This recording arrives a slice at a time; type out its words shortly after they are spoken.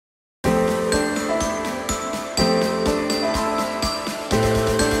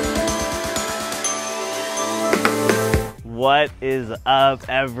What is up,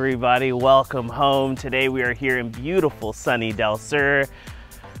 everybody? Welcome home. Today we are here in beautiful sunny Del Sur.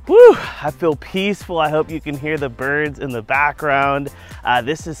 Woo, I feel peaceful. I hope you can hear the birds in the background.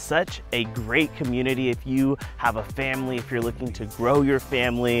 This is such a great community if you have a family, if you're looking to grow your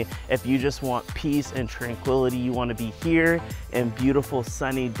family, if you just want peace and tranquility, you want to be here in beautiful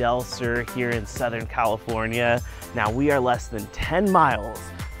sunny Del Sur here in Southern California. Now we are less than 10 miles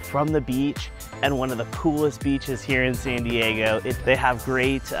from the beach and one of the coolest beaches here in San Diego. They have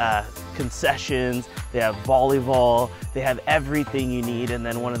great concessions, they have volleyball, they have everything you need, and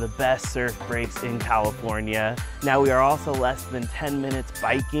then one of the best surf breaks in California. Now we are also less than 10 minutes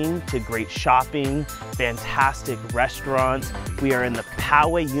biking to great shopping, fantastic restaurants. We are in the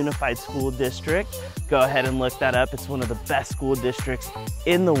Poway Unified School District. Go ahead and look that up. It's one of the best school districts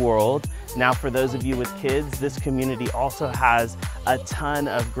in the world. Now for those of you with kids, this community also has a ton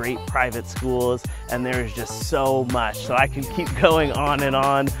of great private schools, and there is just so much. So I can keep going on and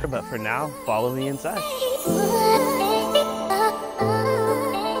on, but for now, follow me inside.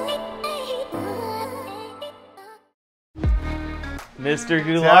 Mr.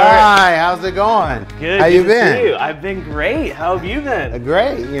 Goulart. Hi, how's it going? Good. How you been? You. I've been great. How have you been?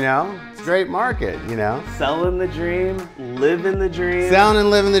 Great, you know. It's a great market, you know. Selling the dream, living the dream. Selling and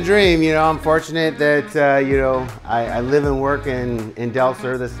living the dream. You know, I'm fortunate that, you know, I live and work in Del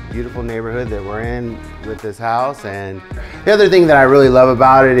Sur, this beautiful neighborhood that we're in with this house. And the other thing that I really love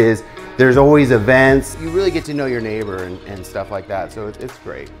about it is there's always events. You really get to know your neighbor and stuff like that. So it's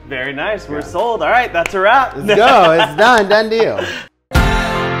great. Very nice. We're sold. All right, that's a wrap. Let's go. It's done. Done deal.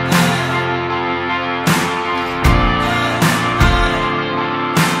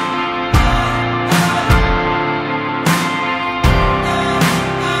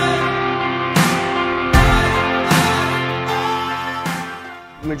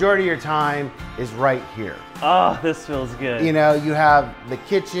 Majority of your time is right here. Oh, this feels good. You know, you have the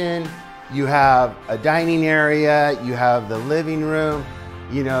kitchen, you have a dining area, you have the living room,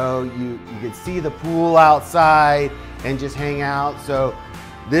 you know, you can see the pool outside and just hang out. So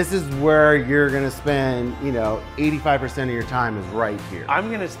this is where you're gonna spend, you know, 85% of your time is right here. I'm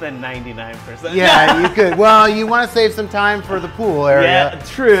gonna spend 99%. Yeah, you could. Well, you wanna save some time for the pool area. Yeah,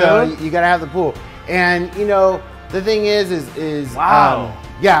 true. So you gotta have the pool. And you know, the thing is wow.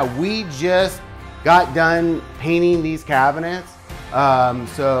 Yeah, we just got done painting these cabinets.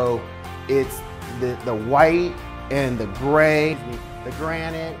 So it's the white and the gray, the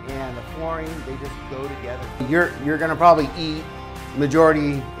granite and the flooring, they just go together. You're gonna probably eat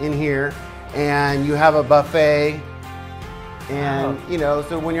majority in here, and you have a buffet. And you know,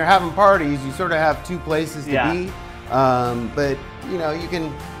 so when you're having parties, you sort of have two places to be. But you know, you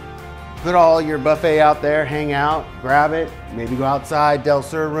can put all your buffet out there, hang out, grab it, maybe go outside, Del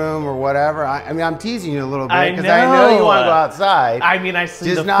Sur room or whatever. I mean, I'm teasing you a little bit because I know you want to go outside. I mean, I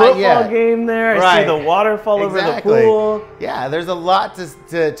see just the football game there. I see the waterfall over the pool. Yeah, there's a lot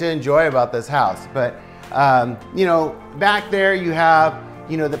to enjoy about this house. But, you know, back there you have,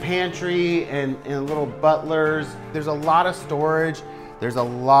 you know, the pantry and little butlers. There's a lot of storage. There's a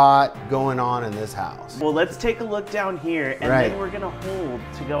lot going on in this house. Well, let's take a look down here, and then we're gonna hold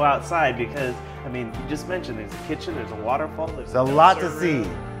to go outside because, I mean, you just mentioned there's a kitchen, there's a waterfall, there's a lot to see.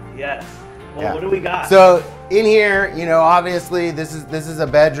 Yes. Well, what do we got? So in here, you know, obviously this is a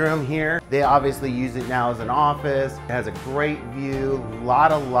bedroom here. They obviously use it now as an office. It has a great view, a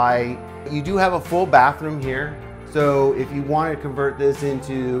lot of light. You do have a full bathroom here. So if you want to convert this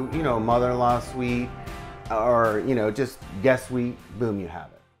into, you know, mother-in-law suite, or, you know, just guest suite, boom, you have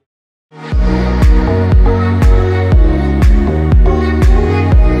it.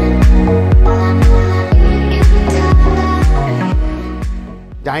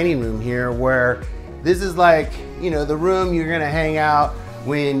 Dining room here, where this is like, you know, the room you're gonna hang out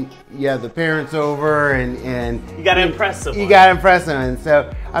when you have the parents over and you gotta impress them. You gotta impress them. And so,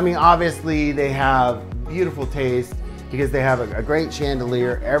 I mean, obviously they have beautiful taste because they have a great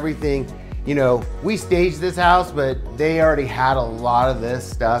chandelier, everything. You know, we staged this house, but they already had a lot of this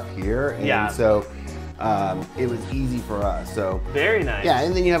stuff here. And so it was easy for us. So very nice. Yeah,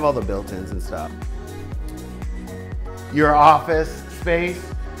 and then you have all the built-ins and stuff. Your office space,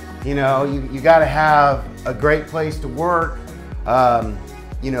 you know, you got to have a great place to work.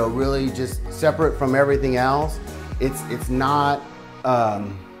 You know, really just separate from everything else. It's not,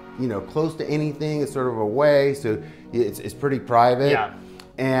 you know, close to anything. It's sort of away, so it's pretty private. Yeah.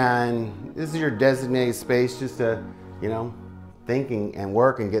 And this is your designated space just to, you know, think and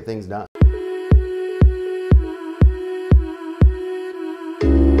work and get things done.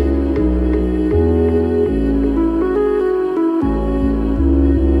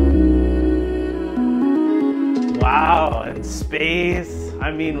 Wow, space. I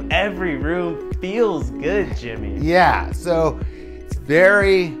mean, every room feels good, Jimmy. Yeah, so it's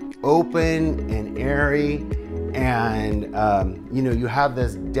very open and airy, and you know, you have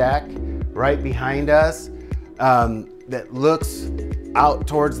this deck right behind us that looks out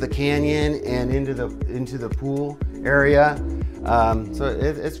towards the canyon and into the pool area. So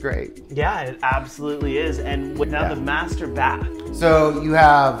it's great. Yeah, it absolutely is. And now the master bath. So you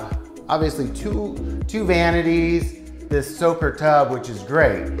have obviously two vanities, this soaker tub, which is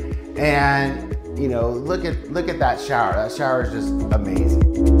great, and you know, look at that shower. That shower is just amazing.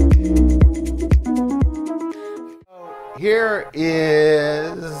 Here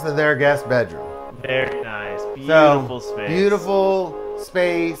is their guest bedroom. Very nice, beautiful space. Beautiful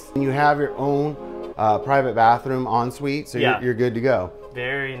space. You have your own private bathroom ensuite, so you're good to go.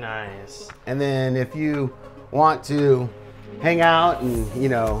 Very nice. And then if you want to hang out and, you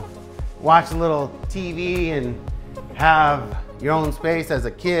know, watch a little TV and have your own space as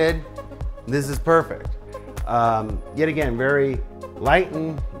a kid, this is perfect. Yet again, very light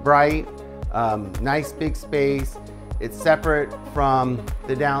and bright, nice big space. It's separate from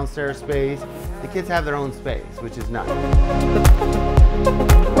the downstairs space. The kids have their own space, which is nice.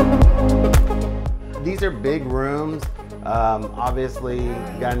 These are big rooms. Obviously, you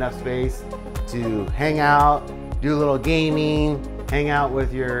got enough space to hang out, do a little gaming, hang out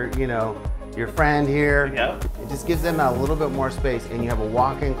with your, you know, your friend here. Yep. It just gives them a little bit more space, and you have a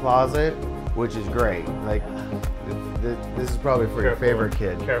walk-in closet, which is great. Like, this is probably for your favorite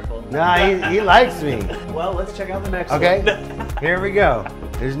kid. Careful. Nah, he likes me. Well, let's check out the next one. Okay, here we go.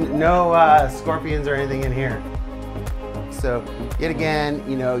 There's no scorpions or anything in here. So, yet again,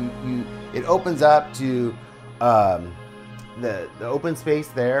 you know, it opens up to the open space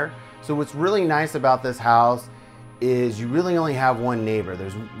there. So what's really nice about this house is you really only have one neighbor.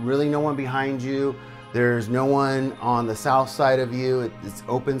 There's really no one behind you. There's no one on the south side of you. It's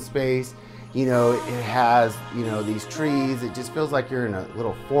open space. You know, it has, you know, these trees. It just feels like you're in a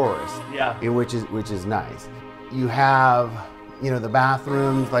little forest. Yeah. Which is nice. You have, you know, the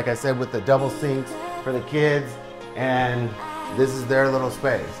bathrooms, like I said, with the double sinks for the kids, and this is their little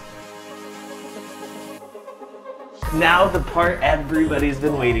space. Now the part everybody's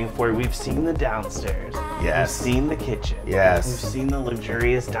been waiting for. We've seen the downstairs. Yes. We've seen the kitchen. Yes. We've seen the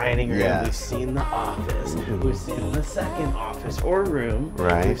luxurious dining room. Yes. We've seen the office. We've seen the second office or room.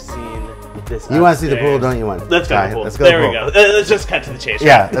 Right. We've seen this. You want to see the pool, don't you want? Let's go to the pool. Let's go to the There pool. we go. Let's just cut to the chase.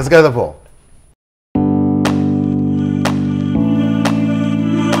 Yeah, let's go to the pool.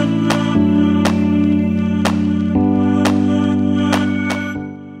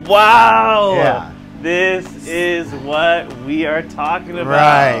 Wow. Yeah. This is what we are talking about.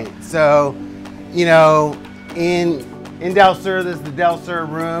 Right. So, you know, in Del Sur, this is the Del Sur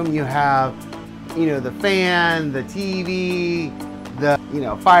room. You have, you know, the fan, the TV, the, you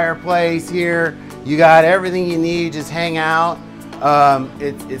know, fireplace here. You got everything you need. Just hang out.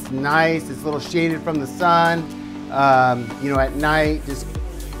 It's nice. It's a little shaded from the sun. You know, at night, just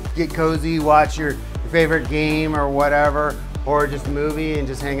get cozy, watch your favorite game or whatever, or just a movie and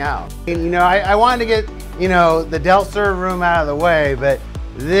just hang out. And, you know, I wanted to get, you know, the Del Sur room out of the way, but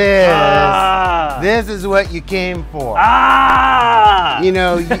this is what you came for. You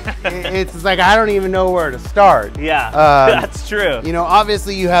know, it's like I don't even know where to start. Yeah, that's true. You know,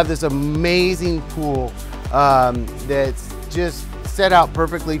 obviously you have this amazing pool that's just set out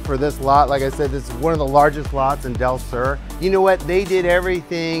perfectly for this lot. Like I said, this is one of the largest lots in Del Sur. You know what? They did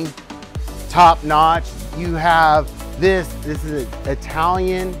everything top notch. You have this is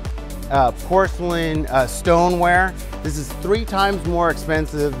Italian porcelain stoneware. This is 3 times more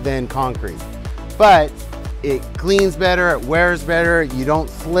expensive than concrete, but it cleans better, it wears better, you don't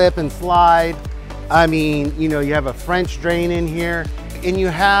slip and slide. I mean, you know, you have a French drain in here, and you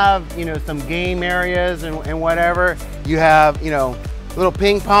have, you know, some game areas and whatever. You have, you know, little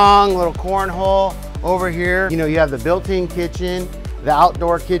ping pong, little cornhole over here. You know, you have the built-in kitchen, the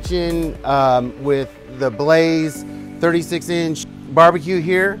outdoor kitchen with the Blaze 36-inch barbecue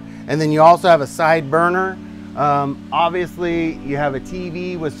here. And then you also have a side burner. Obviously, you have a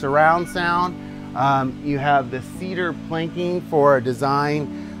TV with surround sound. You have the cedar planking for a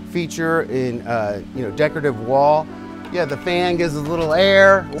design feature in, you know, decorative wall. Yeah, the fan gives a little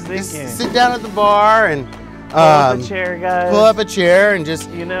air. Just sit down at the bar and pull up a chair, guys. Pull up a chair and just,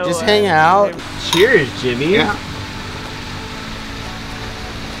 you know, just hang out. Cheers, Jimmy. Yeah.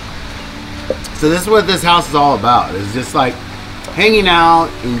 So this is what this house is all about. It's just like hanging out,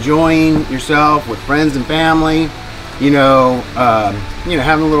 enjoying yourself with friends and family. You know,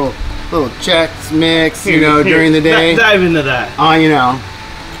 having a little Chex Mix, you know, during the day. Dive into that. You know,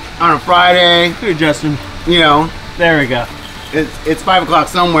 on a Friday. Here, Justin. You know. There we go. It's 5 o'clock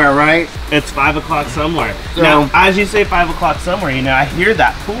somewhere, right? It's 5 o'clock somewhere. So, now, as you say 5 o'clock somewhere, you know, I hear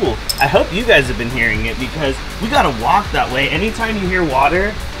that pool. I hope you guys have been hearing it because we gotta walk that way. Anytime you hear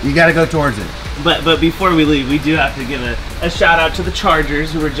water, you gotta go towards it. But before we leave, we do have to give a shout out to the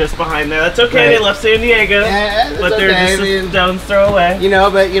Chargers who were just behind there. That's okay, right. They left San Diego. Yeah, but they're okay. just a stone's throw away. You know,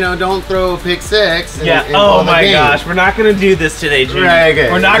 but you know, don't throw a pick six. Yeah. Oh my gosh, we're not gonna do this today, Jimmy. Right,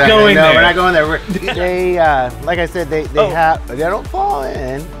 okay. We're not going there. No, we're not going there. They, like I said, they don't fall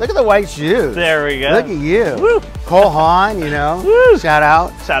in. Look at the white shoes. There we go. Look at you. Woo. Cole Haan, you know. Woo. Shout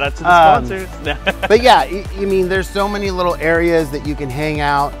out. Shout out to the sponsors. But yeah, I mean, there's so many little areas that you can hang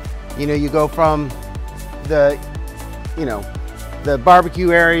out. You know, you go from the, you know, the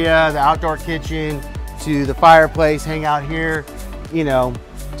barbecue area, the outdoor kitchen, to the fireplace, hang out here, you know,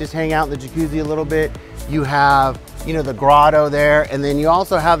 just hang out in the jacuzzi a little bit. You have, you know, the grotto there, and then you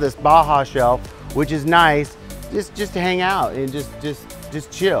also have this Baja shelf, which is nice, just to hang out and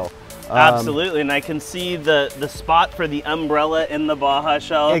just chill. Absolutely, and I can see the spot for the umbrella in the Baja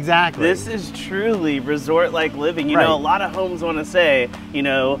shelf. Exactly. This is truly resort-like living. You right. know, a lot of homes want to say, you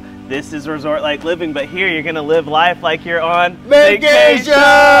know, this is resort-like living, but here you're gonna live life like you're on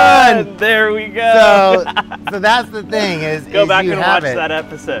vacation. There we go. So that's the thing is go back and watch it. that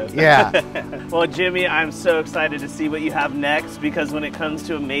episode. Yeah. Well, Jimmy, I'm so excited to see what you have next because when it comes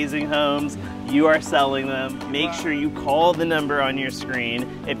to amazing homes, you are selling them. Make sure you call the number on your screen.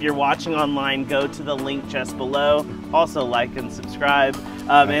 If you're watching online, go to the link just below. Also like and subscribe.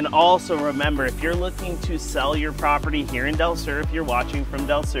 And also remember, if you're looking to sell your property here in Del Sur, if you're watching from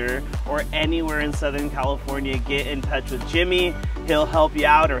Del Sur or anywhere in Southern California, get in touch with Jimmy. He'll help you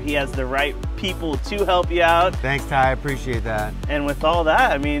out, or he has the right people to help you out. Thanks, Ty. I appreciate that. And with all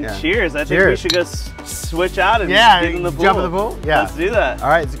that, I mean, cheers. I think we should go switch out and get in the pool. Jump in the pool? Yeah. Let's do that. All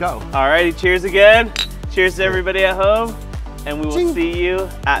right, let's go. All righty, cheers again. Cheers to everybody at home, and we will see you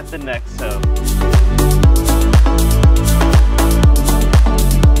at the next home.